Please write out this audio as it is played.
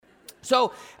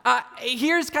So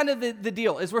here's kind of the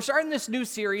deal, is we're starting this new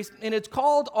series, and it's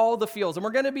called All the Feels. And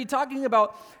we're going to be talking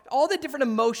about all the different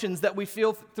emotions that we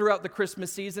feel throughout the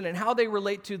Christmas season and how they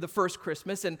relate to the first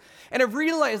Christmas. And I've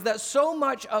realized that so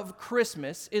much of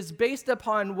Christmas is based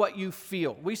upon what you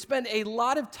feel. We spend a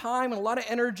lot of time and a lot of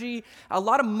energy, a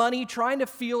lot of money trying to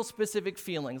feel specific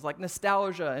feelings like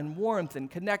nostalgia and warmth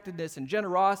and connectedness and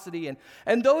generosity.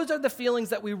 And those are the feelings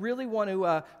that we really want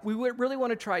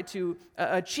to try to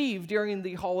achieve during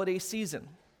the holiday season.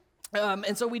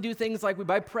 And so we do things like we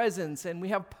buy presents and we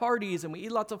have parties and we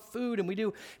eat lots of food and we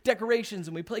do decorations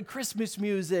and we play Christmas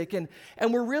music and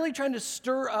we're really trying to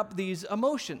stir up these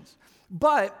emotions.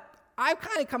 But I've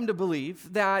kind of come to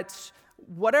believe that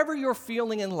whatever you're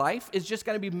feeling in life is just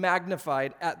going to be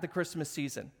magnified at the Christmas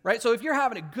season, right? So if you're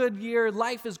having a good year,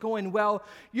 life is going well,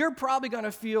 you're probably going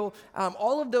to feel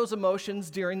all of those emotions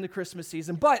during the Christmas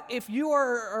season. But if you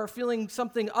are feeling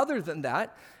something other than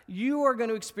that, you are going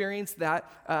to experience that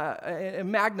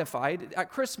magnified at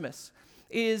Christmas.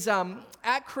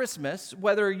 At Christmas,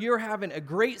 whether you're having a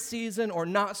great season or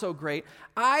not so great,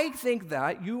 I think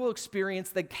that you will experience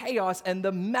the chaos and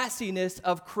the messiness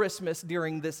of Christmas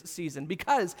during this season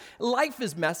because life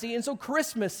is messy and so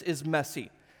Christmas is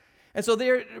messy. And so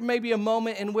there may be a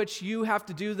moment in which you have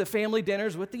to do the family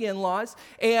dinners with the in-laws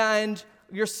and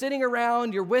you're sitting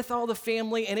around, you're with all the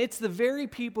family, and it's the very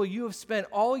people you have spent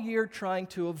all year trying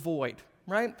to avoid.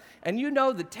 Right? And you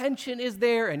know the tension is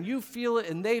there, and you feel it,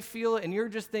 and they feel it, and you're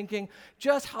just thinking,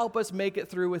 just help us make it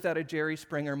through without a Jerry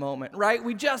Springer moment, right?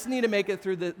 We just need to make it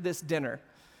through this dinner.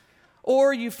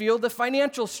 Or you feel the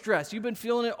financial stress. You've been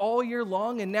feeling it all year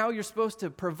long, and now you're supposed to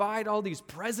provide all these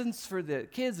presents for the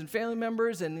kids and family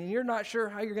members, and you're not sure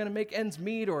how you're going to make ends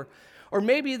meet, or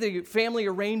maybe the family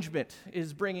arrangement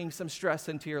is bringing some stress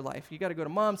into your life. You got to go to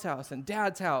mom's house and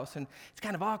dad's house, and it's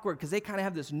kind of awkward because they kind of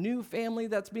have this new family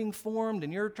that's being formed,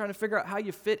 and you're trying to figure out how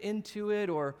you fit into it.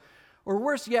 Or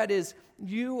worse yet is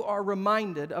you are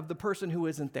reminded of the person who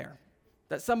isn't there,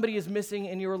 that somebody is missing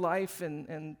in your life,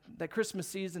 and that Christmas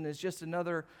season is just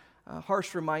another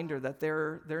harsh reminder that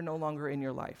they're no longer in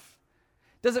your life.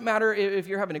 Doesn't matter if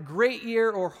you're having a great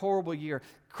year or a horrible year.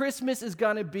 Christmas is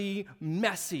going to be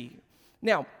messy.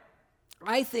 Now,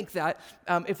 I think that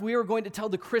if we are going to tell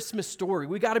the Christmas story,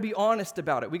 we got to be honest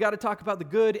about it. We got to talk about the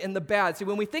good and the bad. See,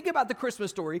 when we think about the Christmas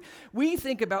story, we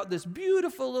think about this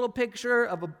beautiful little picture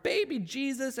of a baby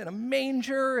Jesus in a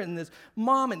manger and this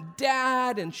mom and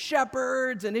dad and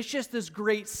shepherds, and it's just this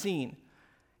great scene.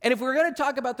 And if we're going to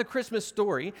talk about the Christmas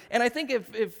story, and I think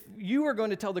if you were going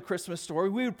to tell the Christmas story,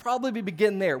 we would probably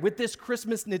begin there with this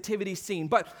Christmas nativity scene.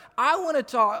 But I want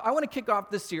to kick off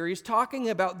this series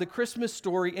talking about the Christmas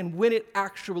story and when it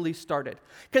actually started.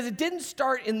 Because it didn't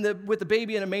start with the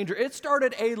baby in a manger. It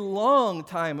started a long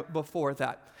time before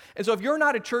that. And so if you're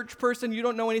not a church person, you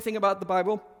don't know anything about the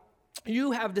Bible,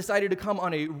 you have decided to come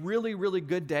on a really, really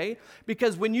good day,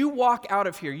 because when you walk out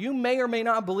of here, you may or may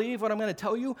not believe what I'm going to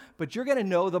tell you, but you're going to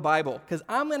know the Bible, because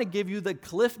I'm going to give you the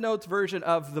Cliff Notes version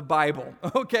of the Bible,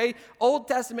 okay? Old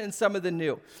Testament and some of the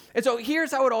New. And so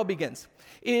here's how it all begins.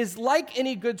 Is like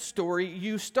any good story,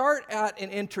 you start at an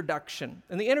introduction.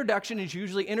 And the introduction is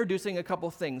usually introducing a couple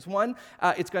things. One,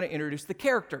 it's going to introduce the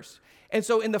characters. And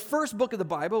so in the first book of the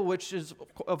Bible, which is,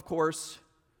 of course,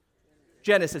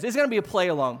 Genesis. It's going to be a play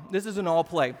along. This is an all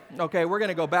play. Okay, we're going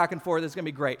to go back and forth. It's going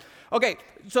to be great. Okay,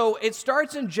 so it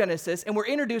starts in Genesis, and we're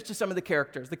introduced to some of the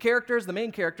characters. The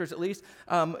main characters at least,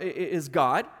 is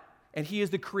God, and he is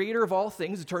the creator of all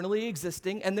things, eternally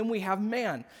existing. And then we have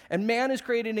man. And man is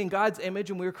created in God's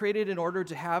image, and we were created in order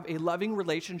to have a loving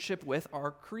relationship with our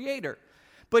creator.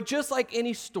 But just like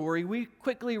any story, we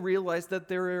quickly realize that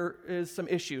there is some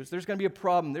issues. There's going to be a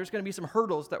problem. There's going to be some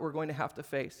hurdles that we're going to have to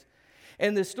face.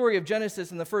 And the story of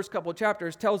Genesis in the first couple of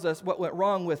chapters tells us what went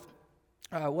wrong with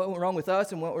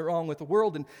us and what went wrong with the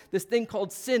world. And this thing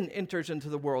called sin enters into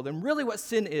the world. And really what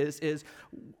sin is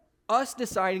us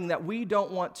deciding that we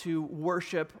don't want to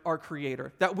worship our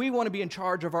Creator, that we want to be in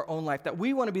charge of our own life, that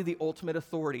we want to be the ultimate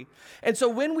authority. And so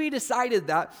when we decided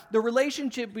that, the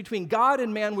relationship between God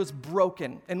and man was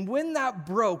broken. And when that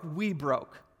broke, we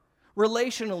broke.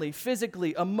 Relationally,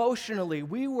 physically, emotionally,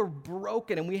 we were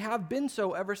broken, and we have been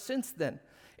so ever since then.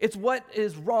 It's what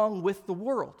is wrong with the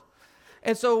world.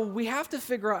 And so we have to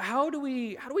figure out how do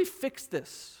we fix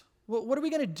this? What are we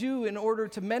going to do in order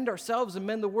to mend ourselves and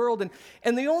mend the world?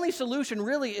 And the only solution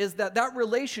really is that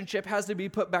relationship has to be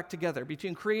put back together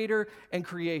between creator and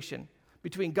creation,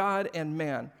 between God and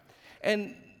man.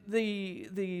 And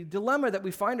the dilemma that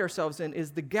we find ourselves in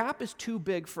is the gap is too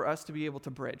big for us to be able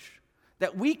to bridge.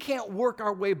 that we can't work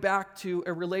our way back to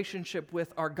a relationship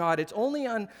with our God. It's only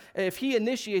if he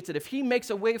initiates it, if he makes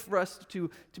a way for us to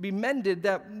be mended,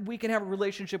 that we can have a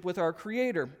relationship with our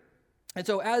Creator. And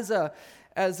so as a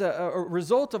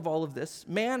result of all of this,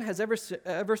 man has ever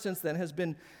since then has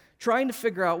been trying to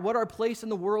figure out what our place in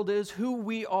the world is, who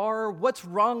we are, what's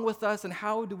wrong with us, and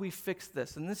how do we fix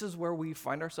this. And this is where we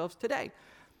find ourselves today.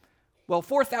 Well,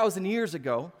 4,000 years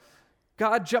ago,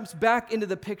 God jumps back into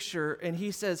the picture and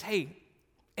he says, hey,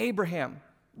 Abraham,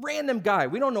 random guy.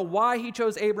 We don't know why he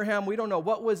chose Abraham. We don't know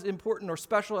what was important or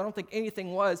special. I don't think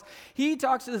anything was. He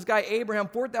talks to this guy, Abraham,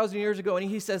 4,000 years ago, and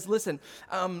he says, listen,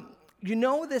 you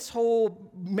know this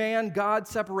whole man-God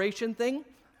separation thing?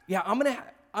 Yeah, I'm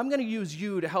gonna use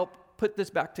you to help put this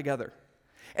back together.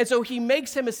 And so he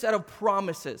makes him a set of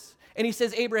promises. And he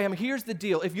says, Abraham, here's the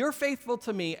deal. If you're faithful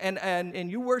to me and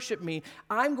you worship me,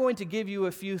 I'm going to give you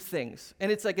a few things.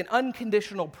 And it's like an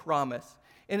unconditional promise.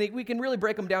 And we can really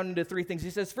break them down into three things. He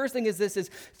says, first thing is this, is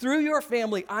through your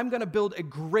family, I'm going to build a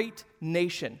great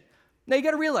nation. Now, you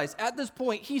got to realize, at this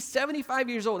point, he's 75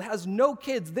 years old, has no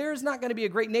kids. There's not going to be a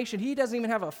great nation. He doesn't even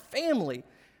have a family.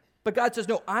 But God says,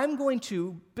 no, I'm going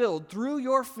to build through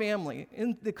your family,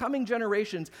 in the coming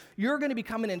generations, you're going to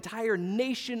become an entire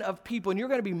nation of people, and you're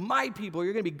going to be my people.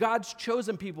 You're going to be God's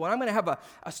chosen people, and I'm going to have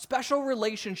a special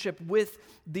relationship with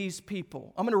these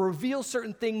people. I'm going to reveal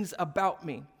certain things about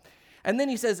me. And then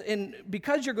he says, and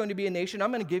because you're going to be a nation,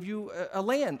 I'm going to give you a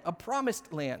land, a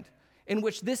promised land, in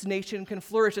which this nation can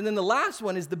flourish. And then the last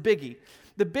one is the biggie.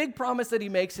 The big promise that he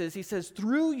makes is, he says,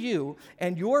 through you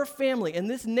and your family and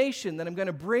this nation that I'm going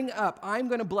to bring up, I'm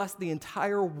going to bless the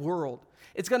entire world.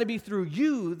 It's going to be through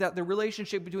you that the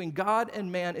relationship between God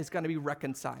and man is going to be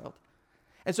reconciled.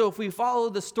 And so if we follow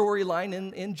the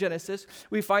storyline in Genesis,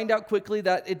 we find out quickly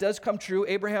that it does come true.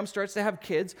 Abraham starts to have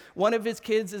kids. One of his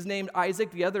kids is named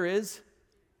Isaac. The other is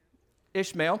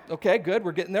Ishmael. Okay, good.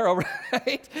 We're getting there, all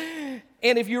right.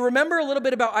 And if you remember a little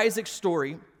bit about Isaac's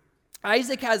story,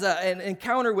 Isaac has an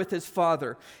encounter with his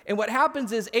father. And what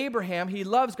happens is Abraham, he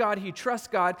loves God, he trusts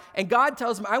God, and God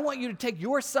tells him, I want you to take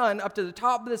your son up to the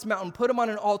top of this mountain, put him on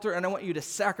an altar, and I want you to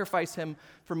sacrifice him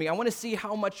for me. I want to see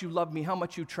how much you love me, how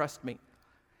much you trust me.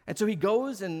 And so he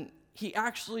goes and he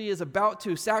actually is about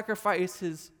to sacrifice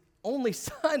his only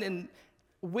son. And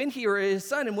when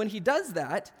he does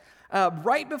that,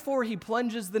 right before he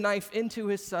plunges the knife into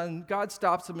his son, God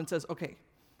stops him and says, okay,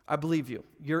 I believe you.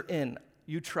 You're in.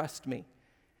 You trust me.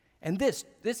 And this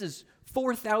is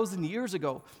 4,000 years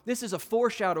ago. This is a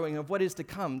foreshadowing of what is to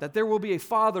come, that there will be a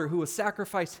father who will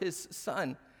sacrifice his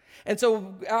son. And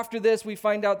so after this, we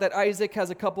find out that Isaac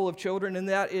has a couple of children, and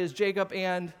that is Jacob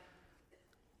and...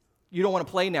 You don't want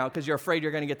to play now because you're afraid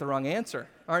you're going to get the wrong answer,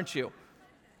 aren't you?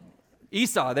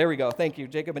 Esau, there we go. Thank you,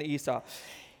 Jacob and Esau.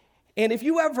 And if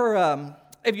you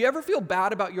ever feel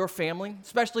bad about your family,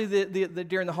 especially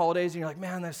during the holidays, and you're like,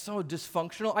 man, that's so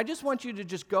dysfunctional, I just want you to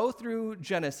just go through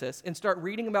Genesis and start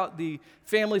reading about the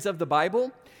families of the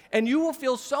Bible, and you will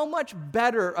feel so much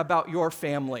better about your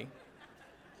family.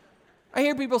 I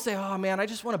hear people say, oh, man, I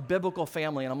just want a biblical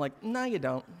family. And I'm like, no, you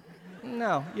don't.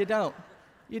 No, you don't.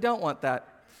 You don't want that.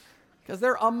 Because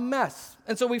they're a mess.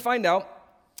 And so we find out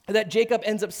that Jacob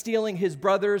ends up stealing his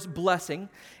brother's blessing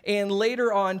and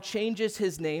later on changes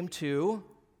his name to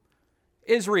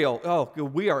Israel. Oh,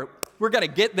 we're going to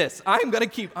get this. I'm going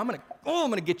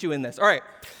to get you in this. All right.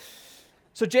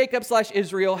 So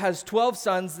Jacob/Israel has 12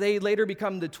 sons. They later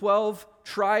become the 12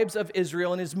 tribes of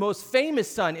Israel. And his most famous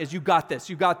son is, you got this.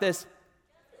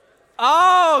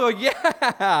 Oh,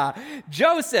 yeah,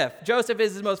 Joseph. Joseph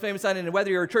is his most famous son, and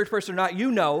whether you're a church person or not, you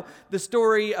know the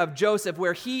story of Joseph,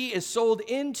 where he is sold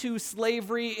into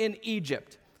slavery in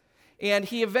Egypt. And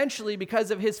he eventually,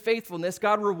 because of his faithfulness,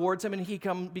 God rewards him, and he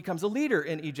becomes a leader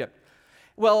in Egypt.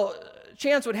 Well,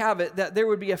 chance would have it that there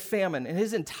would be a famine, and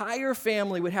his entire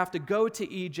family would have to go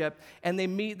to Egypt, and they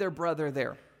meet their brother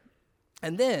there.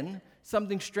 And then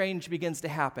something strange begins to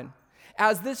happen.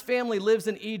 As this family lives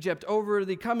in Egypt over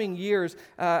the coming years,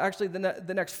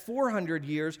 the next 400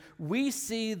 years, we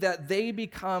see that they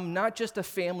become not just a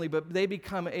family, but they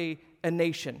become a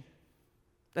nation.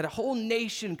 That a whole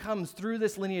nation comes through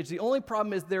this lineage. The only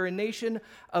problem is they're a nation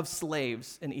of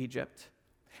slaves in Egypt.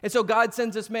 And so God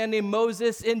sends this man named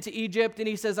Moses into Egypt, and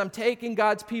he says, I'm taking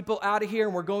God's people out of here,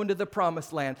 and we're going to the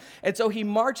promised land. And so he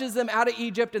marches them out of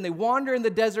Egypt, and they wander in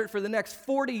the desert for the next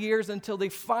 40 years until they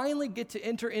finally get to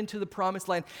enter into the promised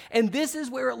land. And this is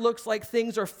where it looks like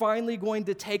things are finally going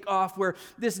to take off, where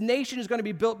this nation is going to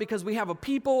be built because we have a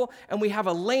people and we have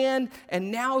a land,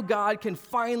 and now God can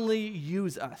finally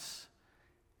use us.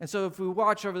 And so if we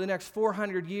watch over the next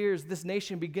 400 years, this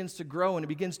nation begins to grow and it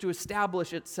begins to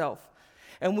establish itself.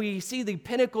 and we see the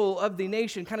pinnacle of the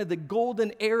nation, kind of the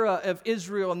golden era of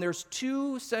Israel, and there's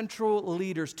two central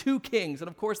leaders, two kings, and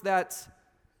of course that's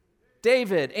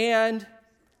David and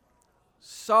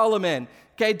Solomon.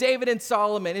 Okay, David and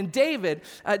Solomon. And David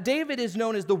is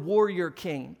known as the warrior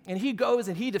king. And he goes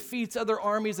and he defeats other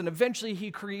armies, and eventually he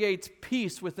creates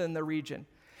peace within the region.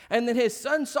 And then his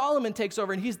son Solomon takes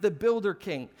over, and he's the builder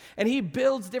king. And he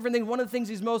builds different things. One of the things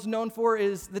he's most known for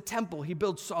is the temple. He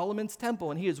builds Solomon's temple,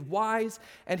 and he is wise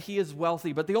and he is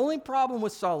wealthy. But the only problem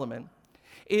with Solomon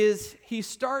is he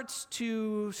starts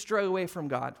to stray away from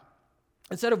God.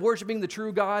 Instead of worshiping the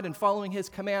true God and following his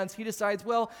commands, he decides,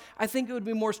 well, I think it would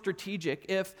be more strategic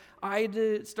if I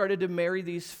started to marry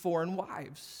these foreign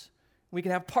wives. We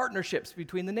can have partnerships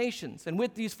between the nations. And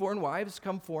with these foreign wives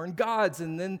come foreign gods.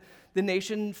 And then the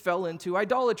nation fell into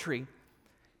idolatry.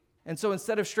 And so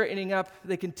instead of straightening up,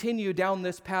 they continue down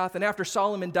this path. And after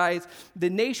Solomon dies, the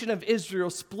nation of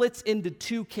Israel splits into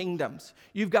two kingdoms.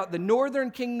 You've got the northern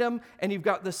kingdom and you've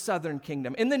got the southern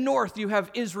kingdom. In the north, you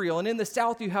have Israel, and in the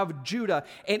south, you have Judah.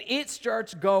 And it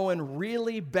starts going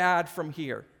really bad from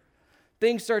here.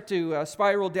 Things start to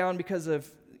spiral down because of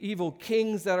evil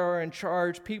kings that are in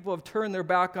charge. People have turned their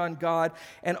back on God.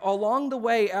 And along the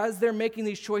way, as they're making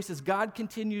these choices, God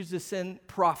continues to send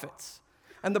prophets.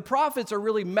 And the prophets are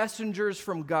really messengers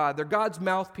from God. They're God's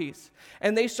mouthpiece.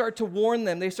 And they start to warn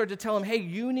them. They start to tell them, hey,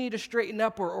 you need to straighten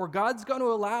up, or God's going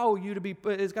to allow you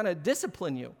is going to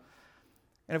discipline you.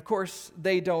 And of course,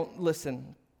 they don't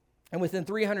listen. And within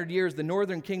 300 years, the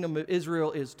northern kingdom of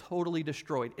Israel is totally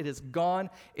destroyed. It is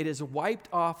gone. It is wiped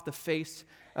off the face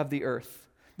of the earth.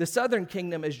 The southern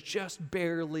kingdom is just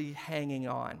barely hanging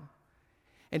on.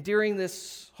 And during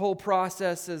this whole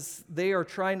process, as they are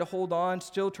trying to hold on,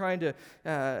 still trying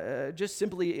to just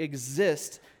simply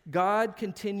exist, God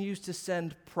continues to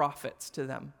send prophets to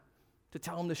them to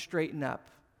tell them to straighten up.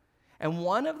 And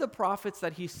one of the prophets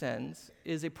that he sends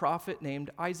is a prophet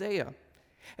named Isaiah.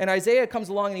 And Isaiah comes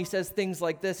along and he says things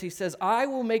like this. He says, I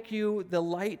will make you the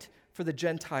light for the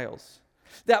Gentiles,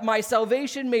 that my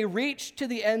salvation may reach to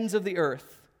the ends of the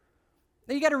earth.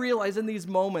 Now, you got to realize in these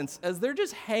moments, as they're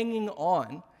just hanging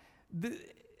on,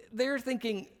 they're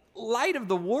thinking, light of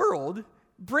the world,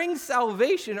 bring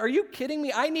salvation. Are you kidding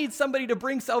me? I need somebody to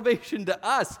bring salvation to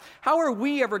us. How are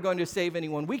we ever going to save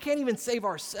anyone? We can't even save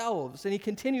ourselves. And he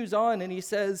continues on and he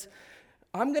says,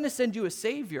 I'm going to send you a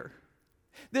Savior.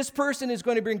 This person is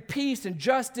going to bring peace and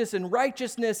justice and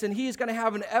righteousness, and he's going to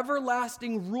have an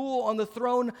everlasting rule on the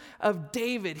throne of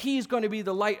David. He's going to be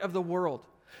the light of the world.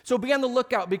 So be on the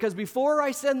lookout, because before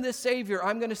I send this Savior,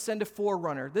 I'm going to send a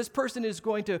forerunner. This person is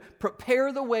going to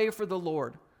prepare the way for the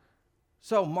Lord.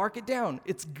 So mark it down.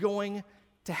 It's going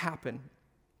to happen.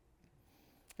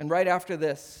 And right after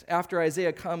this, after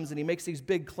Isaiah comes and he makes these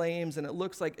big claims, and it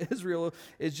looks like Israel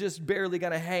is just barely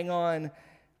going to hang on,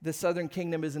 the southern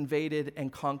kingdom is invaded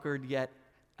and conquered yet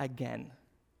again.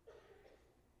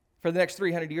 For the next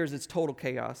 300 years, it's total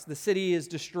chaos. The city is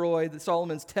destroyed.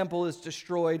 Solomon's temple is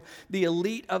destroyed. The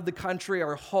elite of the country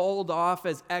are hauled off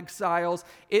as exiles.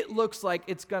 It looks like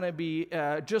it's going to be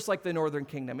just like the northern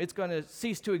kingdom. It's going to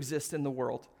cease to exist in the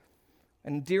world.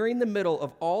 And during the middle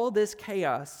of all this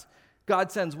chaos,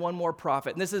 God sends one more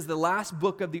prophet. And this is the last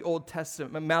book of the Old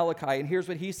Testament, Malachi. And here's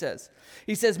what he says.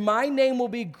 He says, my name will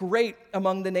be great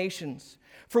among the nations.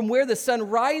 From where the sun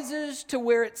rises to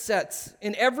where it sets,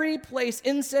 in every place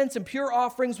incense and pure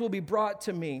offerings will be brought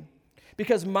to me,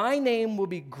 because my name will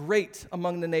be great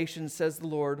among the nations, says the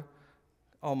Lord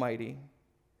Almighty.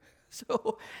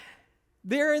 So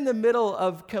they're in the middle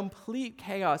of complete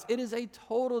chaos. It is a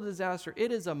total disaster.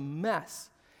 It is a mess.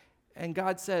 And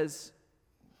God says,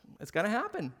 it's going to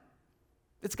happen.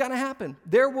 It's going to happen.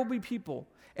 There will be people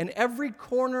in every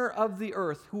corner of the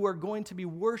earth who are going to be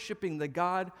worshiping the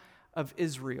God of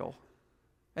Israel.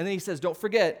 And then he says, don't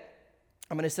forget,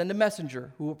 I'm going to send a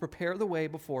messenger who will prepare the way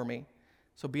before me.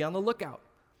 So be on the lookout.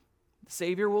 The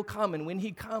Savior will come, and when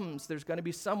he comes, there's going to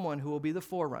be someone who will be the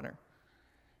forerunner.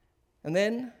 And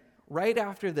then, right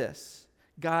after this,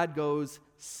 God goes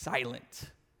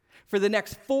silent. For the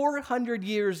next 400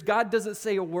 years, God doesn't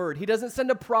say a word. He doesn't send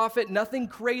a prophet. Nothing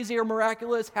crazy or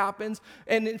miraculous happens.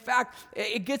 And in fact,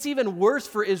 it gets even worse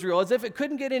for Israel. As if it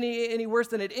couldn't get any worse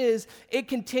than it is, it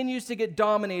continues to get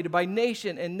dominated by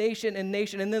nation and nation and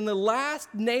nation. And then the last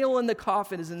nail in the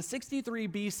coffin is in 63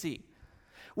 BC,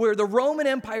 where the Roman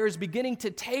Empire is beginning to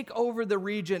take over the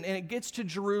region, and it gets to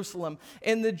Jerusalem.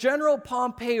 And the general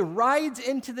Pompey rides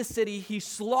into the city. He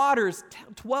slaughters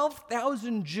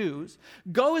 12,000 Jews,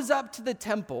 goes up to the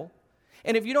temple,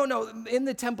 And if you don't know, in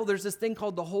the temple, there's this thing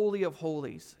called the Holy of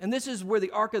Holies. And this is where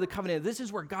the Ark of the Covenant, this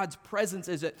is where God's presence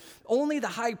is. Only the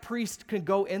high priest can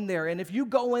go in there. And if you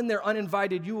go in there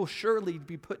uninvited, you will surely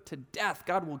be put to death.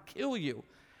 God will kill you.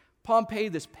 Pompey,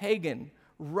 this pagan,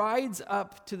 rides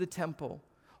up to the temple,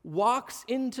 walks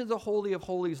into the Holy of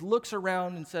Holies, looks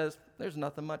around and says, there's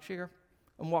nothing much here,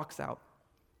 and walks out.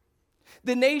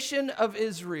 The nation of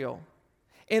Israel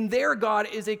and their God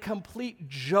is a complete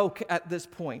joke at this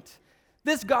point.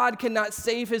 This God cannot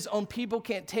save his own people,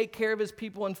 can't take care of his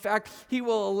people. In fact, he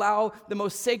will allow the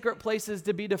most sacred places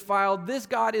to be defiled. This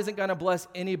God isn't going to bless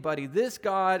anybody. This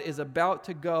God is about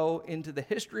to go into the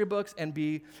history books and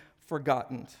be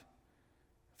forgotten.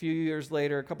 A few years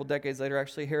later, a couple decades later,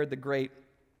 actually, Herod the Great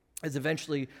is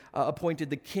eventually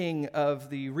appointed the king of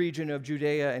the region of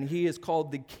Judea, and he is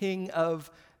called the King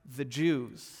of the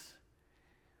Jews,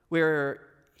 where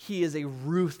he is a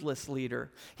ruthless leader.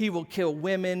 He will kill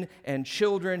women and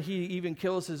children. He even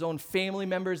kills his own family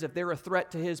members if they're a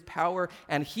threat to his power,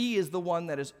 and he is the one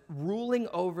that is ruling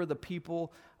over the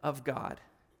people of God.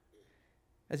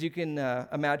 As you can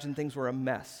imagine, things were a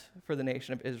mess for the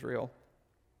nation of Israel.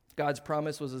 God's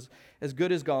promise was as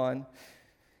good as gone.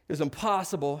 It was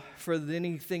impossible for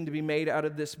anything to be made out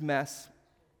of this mess,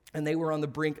 and they were on the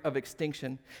brink of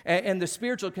extinction. And the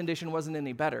spiritual condition wasn't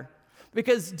any better.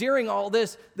 Because during all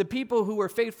this, the people who were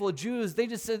faithful Jews, they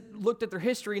just looked at their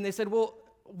history and they said, well,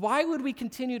 why would we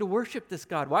continue to worship this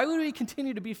God? Why would we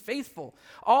continue to be faithful?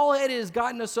 All it has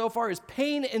gotten us so far is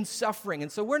pain and suffering.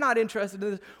 And so we're not interested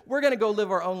in this. We're going to go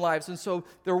live our own lives. And so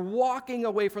they're walking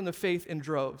away from the faith in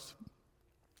droves.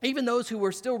 Even those who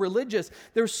were still religious,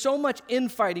 there's so much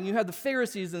infighting. You have the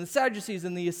Pharisees and the Sadducees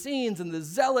and the Essenes and the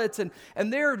Zealots, and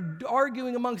they're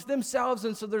arguing amongst themselves,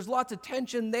 and so there's lots of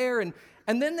tension there. And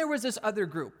then there was this other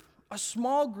group, a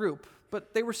small group,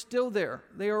 but they were still there.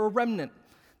 They are a remnant.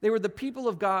 They were the people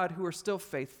of God who were still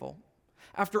faithful.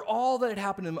 After all that had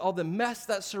happened to them, all the mess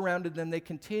that surrounded them, they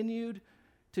continued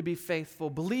to be faithful,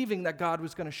 believing that God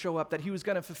was going to show up, that he was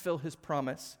going to fulfill his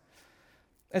promise.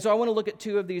 And so I want to look at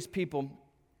two of these people.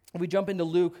 We jump into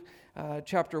Luke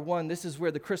chapter 1. This is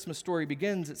where the Christmas story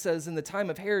begins. It says, in the time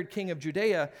of Herod, king of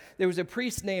Judea, there was a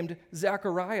priest named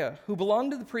Zechariah who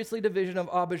belonged to the priestly division of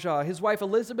Abijah. His wife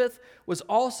Elizabeth was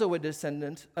also a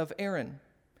descendant of Aaron.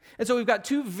 And so we've got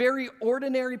two very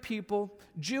ordinary people,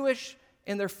 Jewish,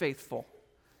 and they're faithful.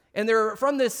 And they're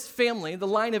from this family, the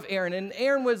line of Aaron. And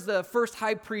Aaron was the first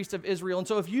high priest of Israel. And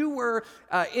so if you were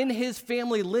in his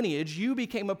family lineage, you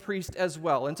became a priest as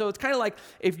well. And so it's kind of like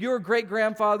if your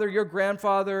great-grandfather, your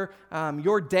grandfather,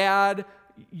 your dad,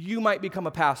 you might become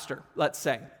a pastor, let's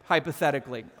say,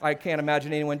 hypothetically. I can't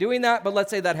imagine anyone doing that, but let's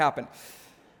say that happened.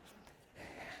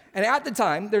 And at the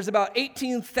time, there's about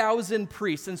 18,000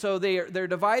 priests, and so they're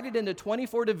divided into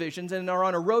 24 divisions and are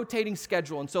on a rotating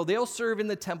schedule, and so they'll serve in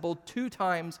the temple 2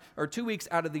 weeks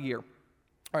out of the year.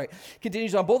 All right,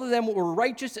 continues on. Both of them were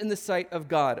righteous in the sight of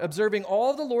God, observing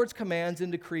all of the Lord's commands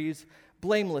and decrees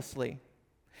blamelessly.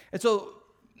 And so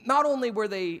not only were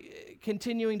they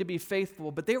continuing to be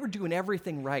faithful, but they were doing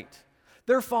everything right.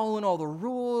 They're following all the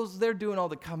rules. They're doing all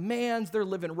the commands. They're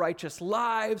living righteous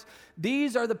lives.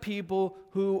 These are the people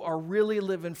who are really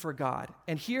living for God.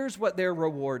 And here's what their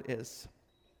reward is.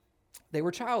 They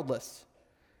were childless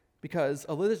because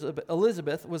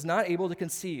Elizabeth was not able to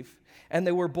conceive, and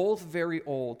they were both very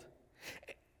old.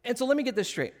 And so let me get this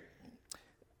straight.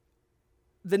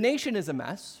 The nation is a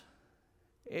mess.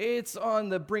 It's on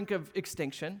the brink of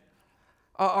extinction.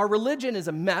 Our religion is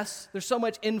a mess. There's so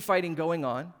much infighting going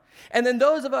on. And then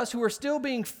those of us who are still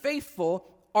being faithful,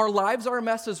 our lives are a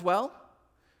mess as well.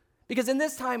 Because in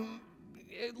this time,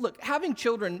 look, having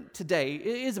children today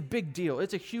is a big deal.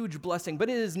 It's a huge blessing, but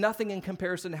it is nothing in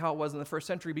comparison to how it was in the first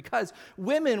century because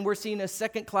women were seen as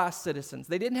second-class citizens.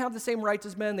 They didn't have the same rights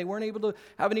as men. They weren't able to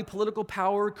have any political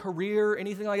power, career,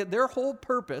 anything like that. Their whole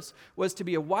purpose was to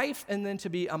be a wife and then to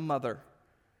be a mother.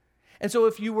 And so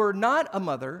if you were not a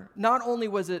mother, not only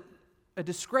was it a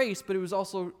disgrace, but it was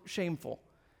also shameful.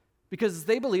 Because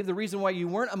they believed the reason why you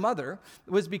weren't a mother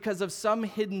was because of some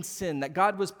hidden sin, that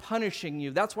God was punishing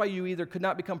you. That's why you either could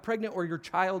not become pregnant or your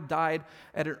child died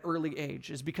at an early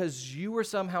age, is because you were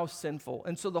somehow sinful.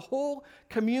 And so the whole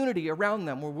community around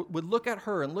them would look at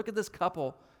her and look at this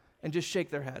couple and just shake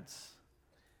their heads.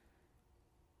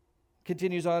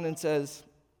 Continues on and says,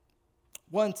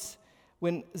 once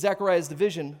when Zechariah's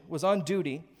division was on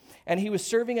duty, and he was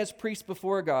serving as priest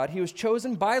before God, he was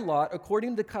chosen by lot,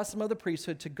 according to the custom of the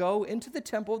priesthood, to go into the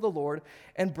temple of the Lord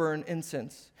and burn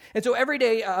incense. And so every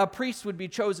day a priest would be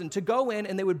chosen to go in,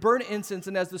 and they would burn incense,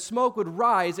 and as the smoke would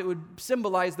rise, it would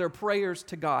symbolize their prayers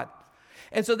to God.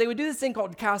 And so they would do this thing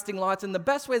called casting lots, and the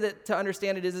best way to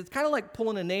understand it is it's kind of like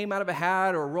pulling a name out of a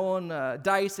hat or rolling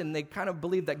dice, and they kind of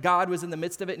believed that God was in the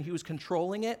midst of it and he was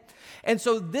controlling it. And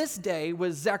so this day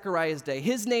was Zechariah's day.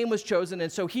 His name was chosen, and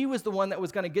so he was the one that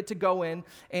was going to get to go in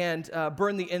and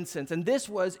burn the incense. And this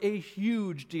was a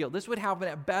huge deal. This would happen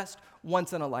at best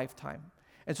once in a lifetime.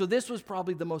 And so this was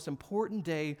probably the most important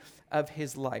day of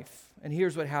his life. And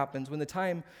here's what happens. When the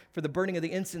time for the burning of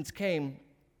the incense came,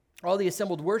 all the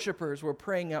assembled worshipers were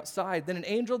praying outside. Then an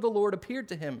angel of the Lord appeared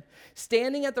to him,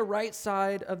 standing at the right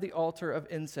side of the altar of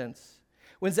incense.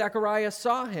 When Zechariah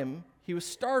saw him, he was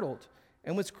startled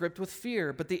and was gripped with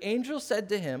fear. But the angel said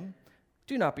to him,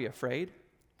 "Do not be afraid."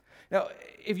 Now,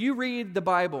 if you read the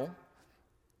Bible,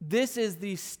 this is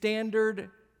the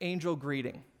standard angel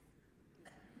greeting.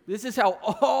 This is how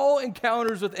all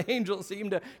encounters with angels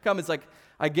seem to come. It's like,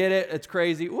 I get it, it's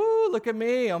crazy. Woo, look at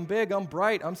me, I'm big, I'm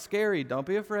bright, I'm scary. Don't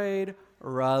be afraid,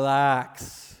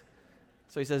 relax.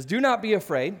 So he says, do not be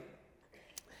afraid.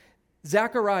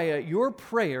 Zechariah, your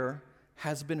prayer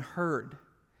has been heard.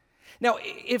 Now,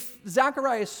 if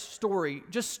Zechariah's story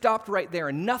just stopped right there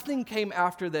and nothing came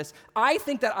after this, I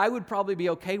think that I would probably be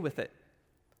okay with it.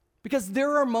 Because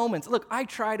there are moments, look, I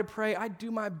try to pray, I do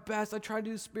my best, I try to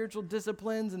do spiritual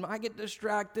disciplines, and I get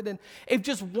distracted. And if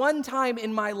just one time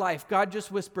in my life, God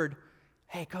just whispered,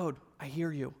 "Hey, Code, I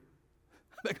hear you."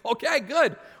 I'm like, okay,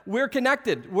 good. We're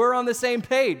connected. We're on the same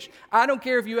page. I don't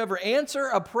care if you ever answer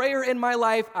a prayer in my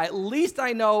life, at least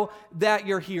I know that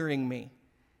you're hearing me.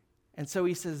 And so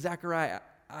he says, Zechariah,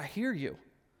 I hear you.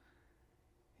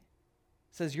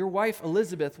 He says, your wife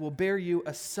Elizabeth will bear you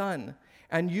a son,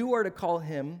 and you are to call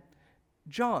him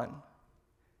John.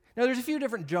 Now, there's a few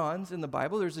different Johns in the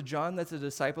Bible. There's a John that's a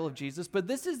disciple of Jesus, but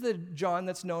this is the John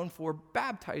that's known for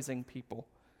baptizing people.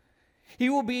 He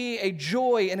will be a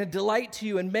joy and a delight to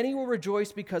you, and many will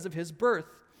rejoice because of his birth,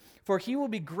 for he will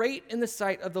be great in the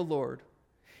sight of the Lord.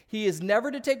 He is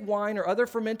never to take wine or other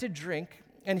fermented drink,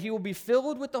 and he will be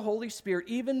filled with the Holy Spirit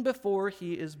even before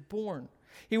he is born.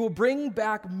 He will bring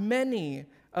back many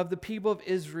of the people of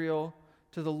Israel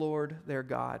to the Lord their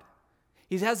God.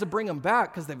 He has to bring them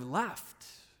back because they've left,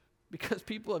 because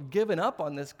people have given up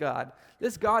on this God.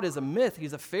 This God is a myth.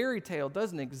 He's a fairy tale,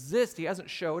 doesn't exist. He hasn't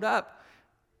showed up.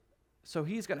 So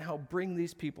he's going to help bring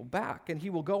these people back, and he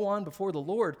will go on before the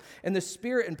Lord in the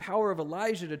spirit and power of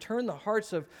Elijah to turn the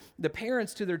hearts of the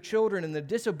parents to their children and the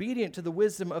disobedient to the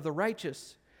wisdom of the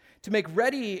righteous, to make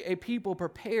ready a people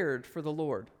prepared for the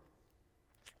Lord.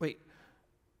 Wait,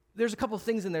 there's a couple of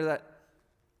things in there that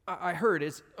I heard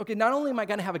is, okay, not only am I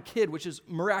going to have a kid, which is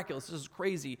miraculous, this is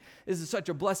crazy, this is such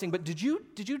a blessing, but did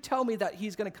you tell me that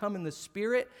he's going to come in the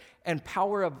spirit and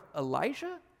power of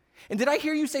Elijah? And did I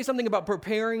hear you say something about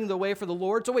preparing the way for the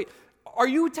Lord? So wait, are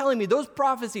you telling me those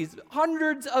prophecies,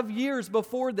 hundreds of years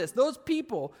before this, those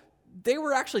people, they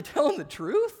were actually telling the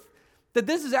truth? That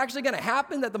this is actually going to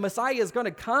happen, that the Messiah is going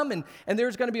to come and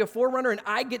there's going to be a forerunner and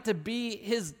I get to be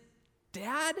his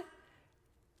dad?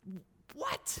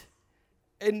 What?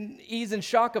 And he's in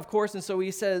shock, of course, and so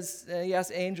he says, he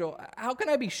asks Angel, how can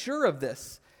I be sure of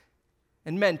this?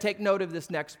 And men, take note of this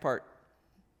next part.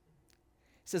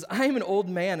 He says, I am an old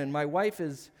man, and my wife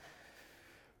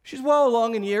she's well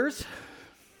along in years.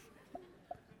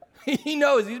 He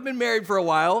knows, he's been married for a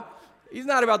while. He's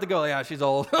not about to go, yeah, she's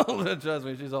old. Trust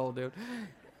me, she's old, dude.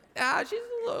 Yeah, she's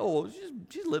a little old.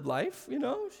 She's lived life, you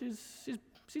know. She's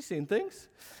seen things.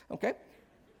 Okay.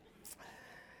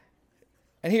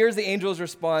 And here's the angel's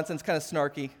response, and it's kind of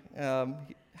snarky.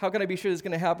 How can I be sure this is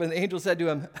going to happen? The angel said to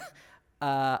him,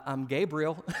 I'm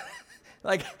Gabriel.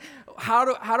 Like, how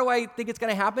do I think it's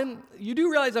going to happen? You do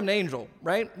realize I'm an angel,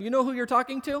 right? You know who you're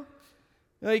talking to?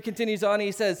 He continues on,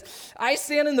 he says, I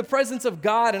stand in the presence of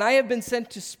God, and I have been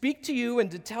sent to speak to you and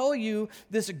to tell you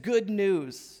this good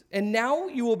news. And now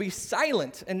you will be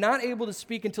silent and not able to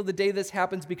speak until the day this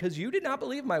happens because you did not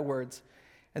believe my words.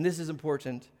 And this is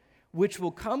important, which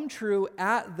will come true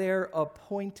at their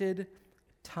appointed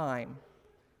time.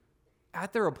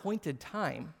 At their appointed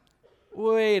time?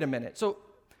 Wait a minute. So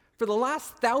for the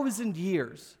last 1,000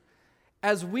 years,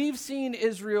 as we've seen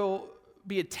Israel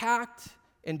be attacked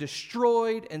and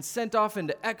destroyed and sent off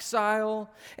into exile,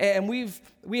 and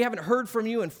we haven't heard from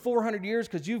you in 400 years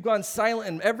because you've gone silent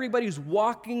and everybody's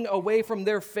walking away from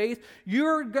their faith,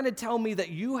 you're going to tell me that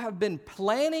you have been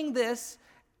planning this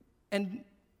and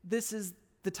this is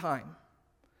the time?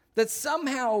 That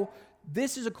somehow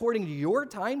this is according to your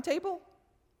timetable?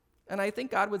 And I think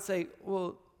God would say,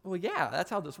 well, yeah, that's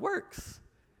how this works.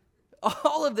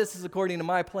 All of this is according to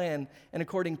my plan and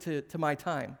according to my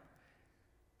time.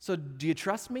 So do you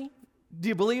trust me? Do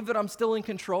you believe that I'm still in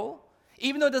control?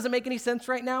 Even though it doesn't make any sense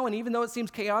right now, and even though it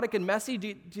seems chaotic and messy,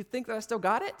 do you think that I still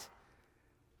got it?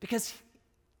 Because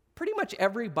pretty much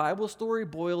every Bible story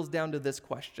boils down to this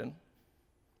question.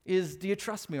 Do you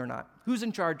trust me or not? Who's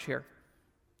in charge here?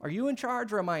 Are you in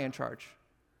charge or am I in charge?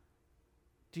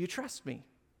 Do you trust me?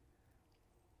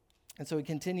 And so he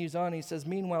continues on. He says,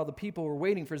 meanwhile, the people were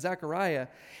waiting for Zechariah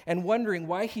and wondering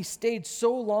why he stayed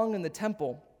so long in the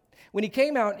temple. When he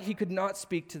came out, he could not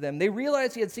speak to them. They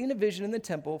realized he had seen a vision in the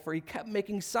temple, for he kept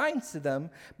making signs to them,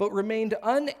 but remained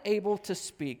unable to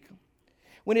speak.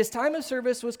 When his time of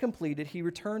service was completed, he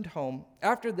returned home.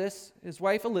 After this, his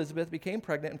wife Elizabeth became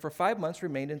pregnant and for 5 months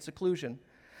remained in seclusion.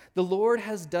 The Lord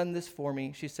has done this for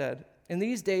me, she said. In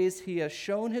these days, he has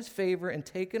shown his favor and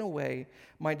taken away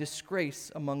my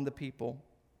disgrace among the people.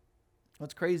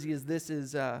 What's crazy is this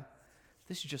is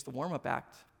just the warm-up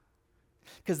act.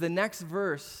 Because the next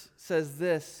verse says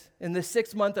this, in the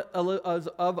 6th month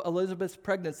of Elizabeth's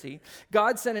pregnancy,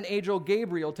 God sent an angel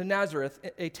Gabriel to Nazareth,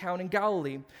 a town in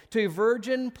Galilee, to a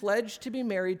virgin pledged to be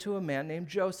married to a man named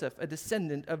Joseph, a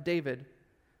descendant of David.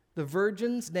 The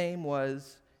virgin's name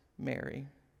was Mary.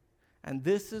 And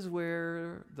this is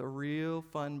where the real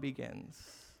fun begins.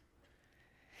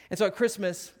 And so at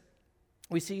Christmas,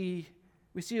 we see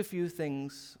a few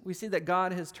things. We see that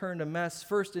God has turned a mess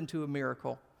first into a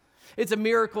miracle. It's a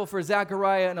miracle for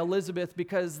Zechariah and Elizabeth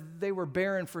because they were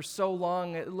barren for so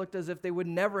long. It looked as if they would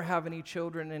never have any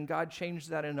children, and God changed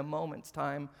that in a moment's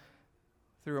time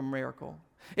through a miracle.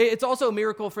 It's also a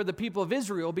miracle for the people of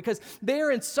Israel because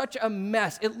they're in such a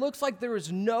mess. It looks like there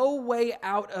is no way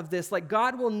out of this. Like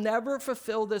God will never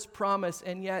fulfill this promise,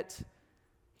 and yet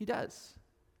he does.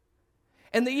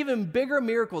 And the even bigger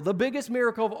miracle, the biggest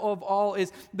miracle of all,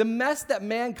 is the mess that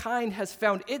mankind has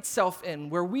found itself in,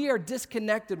 where we are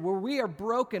disconnected, where we are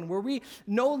broken, where we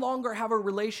no longer have a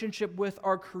relationship with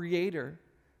our Creator.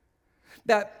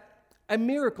 That a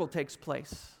miracle takes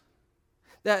place.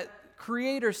 That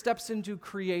Creator steps into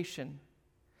creation.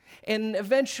 And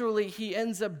eventually he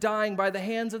ends up dying by the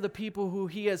hands of the people who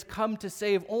he has come to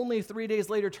save, only 3 days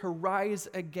later to rise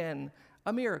again.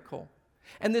 A miracle.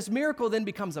 And this miracle then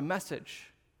becomes a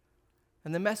message.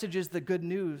 And the message is the good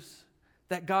news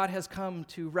that God has come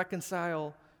to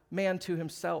reconcile man to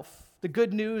himself. The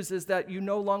good news is that you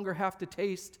no longer have to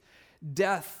taste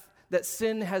death, that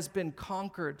sin has been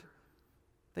conquered,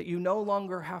 that you no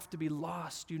longer have to be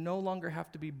lost, you no longer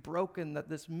have to be broken, that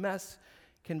this mess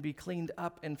can be cleaned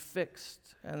up and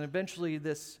fixed. And eventually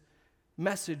this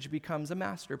message becomes a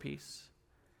masterpiece.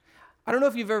 I don't know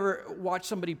if you've ever watched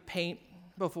somebody paint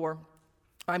before.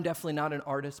 I'm definitely not an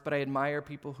artist, but I admire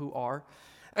people who are.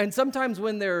 And sometimes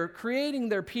when they're creating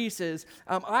their pieces,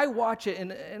 I watch it,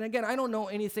 and again, I don't know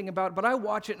anything about it, but I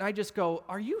watch it and I just go,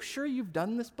 are you sure you've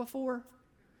done this before?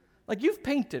 Like you've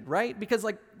painted, right? Because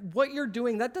like what you're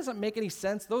doing, that doesn't make any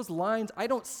sense. Those lines, I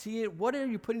don't see it. What are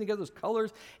you putting together, those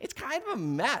colors? It's kind of a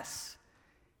mess.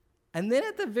 And then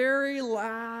at the very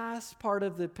last part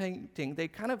of the painting, they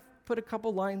kind of put a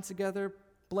couple lines together,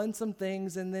 blend some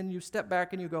things, and then you step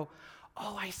back and you go,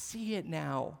 oh, I see it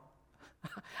now.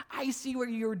 I see what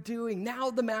you're doing. Now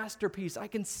the masterpiece, I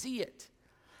can see it.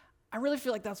 I really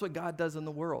feel like that's what God does in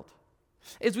the world.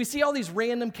 As we see all these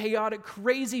random, chaotic,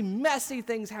 crazy, messy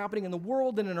things happening in the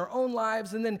world and in our own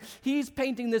lives, and then he's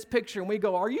painting this picture, and we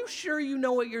go, are you sure you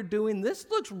know what you're doing? This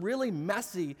looks really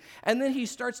messy. And then he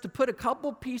starts to put a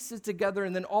couple pieces together,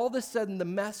 and then all of a sudden the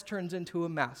mess turns into a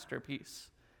masterpiece.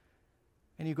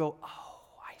 And you go, oh,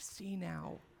 I see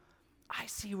now. I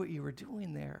see what you were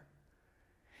doing there.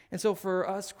 And so for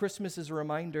us, Christmas is a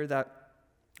reminder that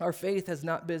our faith has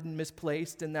not been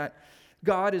misplaced and that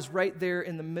God is right there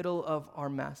in the middle of our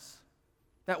mess.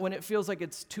 That when it feels like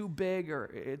it's too big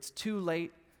or it's too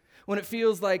late, when it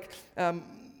feels like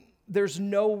there's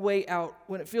no way out,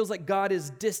 when it feels like God is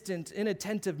distant,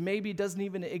 inattentive, maybe doesn't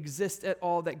even exist at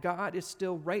all, that God is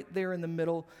still right there in the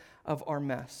middle of our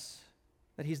mess.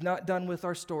 That he's not done with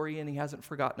our story and he hasn't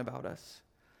forgotten about us.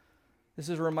 This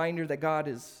is a reminder that God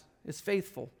is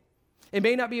faithful. It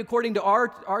may not be according to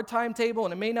our timetable,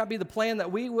 and it may not be the plan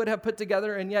that we would have put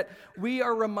together, and yet we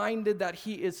are reminded that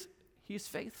he's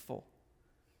faithful.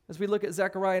 As we look at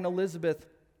Zechariah and Elizabeth,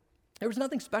 there was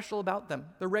nothing special about them.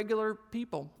 They're regular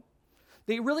people.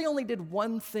 They really only did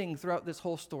one thing throughout this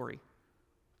whole story.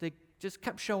 They just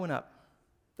kept showing up.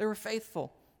 They were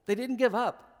faithful. They didn't give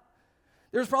up.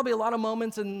 There's probably a lot of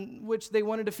moments in which they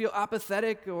wanted to feel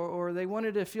apathetic or they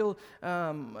wanted to feel,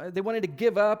 they wanted to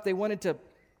give up, they wanted to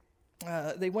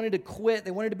quit,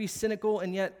 they wanted to be cynical,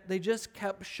 and yet they just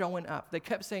kept showing up. They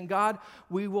kept saying, God,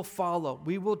 we will follow,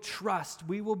 we will trust,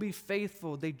 we will be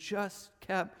faithful. They just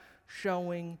kept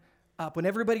showing up. When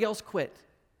everybody else quit,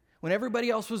 When everybody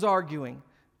else was arguing,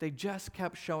 they just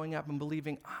kept showing up and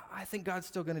believing, I think God's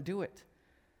still going to do it.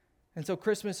 And so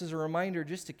Christmas is a reminder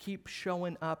just to keep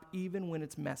showing up even when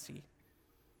it's messy.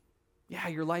 Yeah,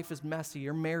 your life is messy,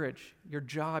 your marriage, your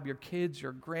job, your kids,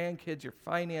 your grandkids, your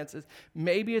finances.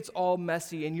 Maybe it's all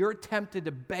messy and you're tempted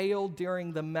to bail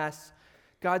during the mess.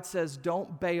 God says,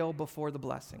 don't bail before the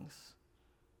blessings.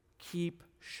 Keep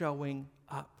showing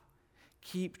up.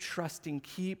 Keep trusting,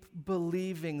 keep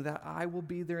believing that I will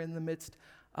be there in the midst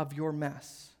of your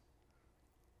mess.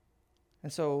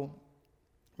 And so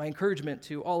my encouragement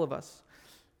to all of us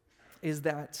is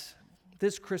that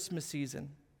this Christmas season,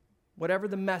 whatever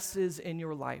the mess is in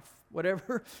your life,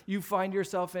 whatever you find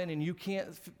yourself in and you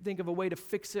can't think of a way to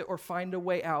fix it or find a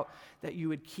way out, that you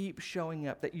would keep showing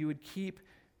up, that you would keep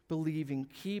believing,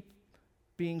 keep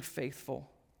being faithful,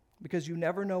 because you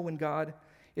never know when God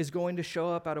is going to show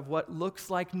up out of what looks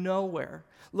like nowhere,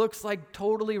 looks like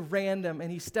totally random,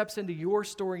 and he steps into your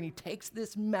story and he takes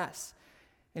this mess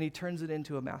and he turns it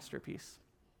into a masterpiece.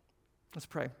 Let's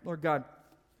pray. Lord God,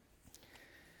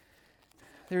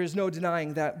 there is no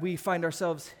denying that we find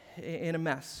ourselves in a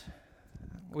mess.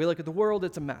 We look at the world,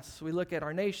 it's a mess. We look at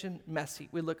our nation, messy.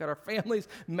 We look at our families,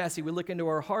 messy. We look into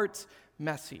our hearts,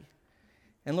 messy.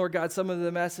 And Lord God, some of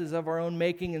the mess is of our own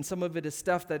making, and some of it is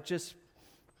stuff that just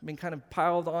been kind of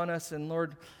piled on us. And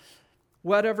Lord,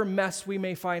 whatever mess we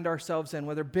may find ourselves in,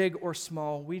 whether big or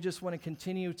small, we just want to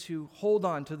continue to hold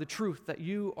on to the truth that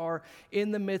you are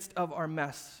in the midst of our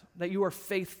mess, that you are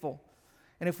faithful.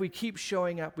 And if we keep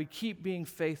showing up, we keep being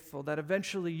faithful, that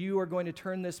eventually you are going to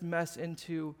turn this mess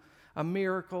into a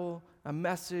miracle, a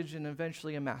message, and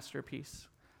eventually a masterpiece.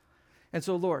 And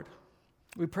so, Lord,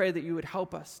 we pray that you would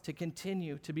help us to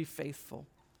continue to be faithful.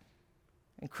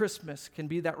 And Christmas can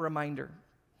be that reminder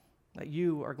that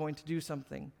you are going to do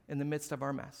something in the midst of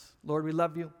our mess. Lord, we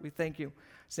love you. We thank you. In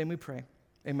His name we pray.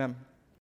 Amen.